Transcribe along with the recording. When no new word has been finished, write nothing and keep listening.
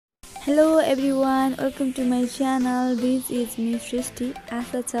Hello everyone, welcome to my channel. This is me Srishti.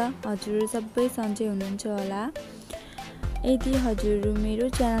 आशा छ हजुरहरु सबै सन्चै हुनुहुन्छ होला। यदि हजुरहरु मेरो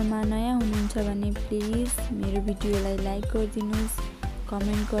च्यानलमा नयाँ हुनुहुन्छ भने प्लिज मेरो भिडियोलाई लाइक गरिदिनुस्,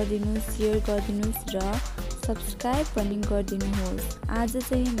 कमेन्ट गरिदिनुस्, शेयर गरिदिनुस् र सब्स्क्राइब पनि गरिदिनुहोस्। आज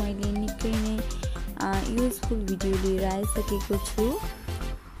चाहिँ मैले निकै नै युजफुल भिडियो लिएर आइसकेको छु।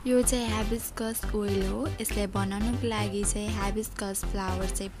 यो चाहिँ हाइबिस्कस ओइल हो। यसलाई बनाउनको लागि चाहिँ हाइबिस्कस फ्लावर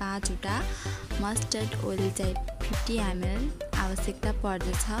चाहिँ 5 वटा, मस्टर्ड ओइल चाहिँ 50 ml आवश्यकता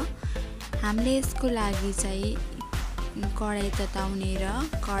पर्दछ। हामीले यसको लागि चाहिँ कराई तताउने र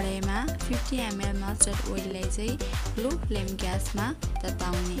कराईमा 50 ml मस्टर्ड ओइललाई चाहिँ लो फ्लेम ग्यासमा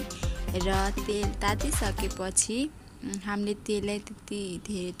तताउने र तेल तातिसकेपछि हामीले तेललाई त्यति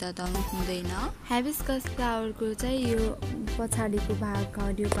धेरै तताउनु हुँदैन। हाइबिस्कस फ्लावरको चाहिँ यो पछाडिको भाग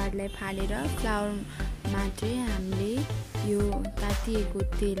हरियो पार्टलाई फालेर फ्लावर मात्रै हामीले यो तातिएको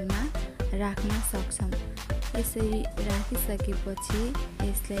तेलमा राख्न सक्छौं। यसरी राखिसकेपछि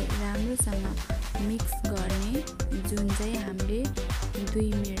यसलाई राम्रोसँग मिक्स गर्ने, जुन चाहिँ हामीले 2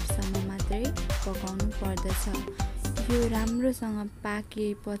 मिनेटसम्म मात्रै पकाउनु पर्दछ। यो राम्रोसँग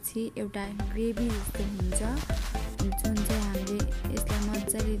पाकेपछि एउटा ग्रेभी जस्तो हुन्छ, जुन चाहिँ हामीले यसलाई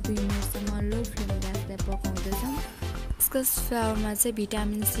मजाले 2 मिनेटसम्म लो फ्लेम ग्यासलाई पकाउँदछौँ। हाइबिस्कस फ्लावरमा चाहिँ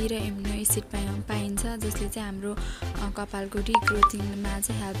भिटामिन सी र एमिनो एसिड पाइन्छ, जसले चाहिँ हाम्रो कपालको रिग्रोथिङमा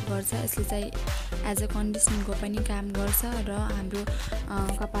चाहिँ हेल्प गर्छ। यसले चाहिँ एज अ कन्डिसनिङको पनि काम गर्छ र हाम्रो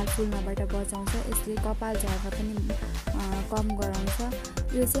कपाल फुल्नबाट बचाउँछ। यसले कपाल झर्न पनि कम गराउँछ।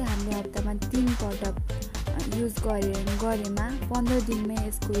 यो चाहिँ हामीले हप्तामा 3 पटक युज गरेमा 15 दिनमै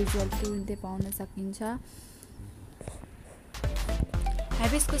यसको रिजल्ट तुरुन्तै पाउन सकिन्छ।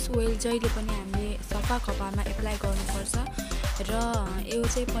 हाइबिस्कस ओइल जहिले पनि हामीले सफा कपालमा एप्लाई गर्नुपर्छ र यो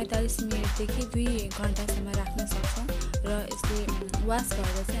चाहिँ 45 मिनेटदेखि 2 घण्टासम्म राख्न सक्छौँ र यसले वास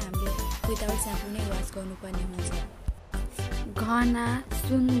गर्दा चाहिँ हामीले विदाउट स्याम्पू नै वास गर्नुपर्ने हुन्छ। घना,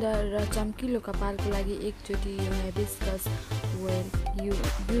 सुन्दर र चम्किलो कपालको लागि एकचोटि यो हाइबिस्कस ओइल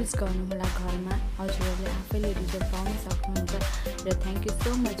युज गर्नुहोला घरमा। हजुरहरूले आफैले रिजल्ट पाउन सक्नुहुन्छ र thank you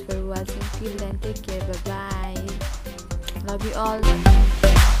so much for watching. Till then take care, by by, love you all.